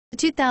The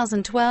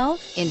 2012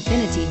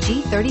 Infiniti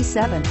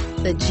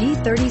G37. The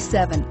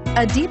G37,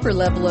 a deeper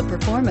level of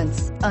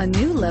performance, a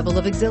new level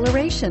of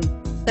exhilaration.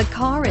 The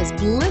car is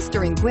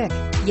blistering quick,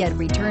 yet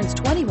returns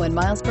 21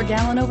 miles per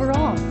gallon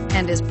overall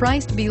and is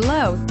priced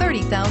below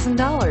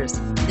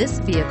 $30,000. This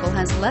vehicle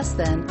has less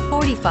than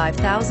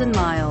 45,000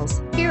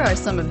 miles. Here are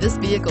some of this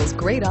vehicle's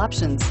great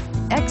options: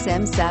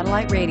 XM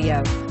satellite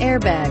radio,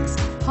 airbags,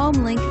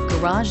 HomeLink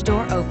garage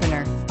door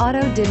opener,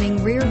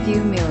 auto-dimming rear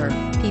view mirror,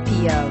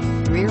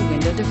 PPO, rear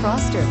window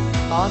defroster,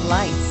 fog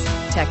lights,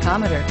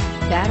 tachometer,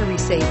 battery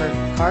saver,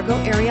 cargo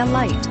area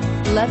light,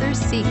 leather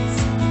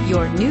seats.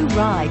 Your new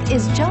ride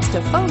is just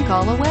a phone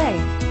call away.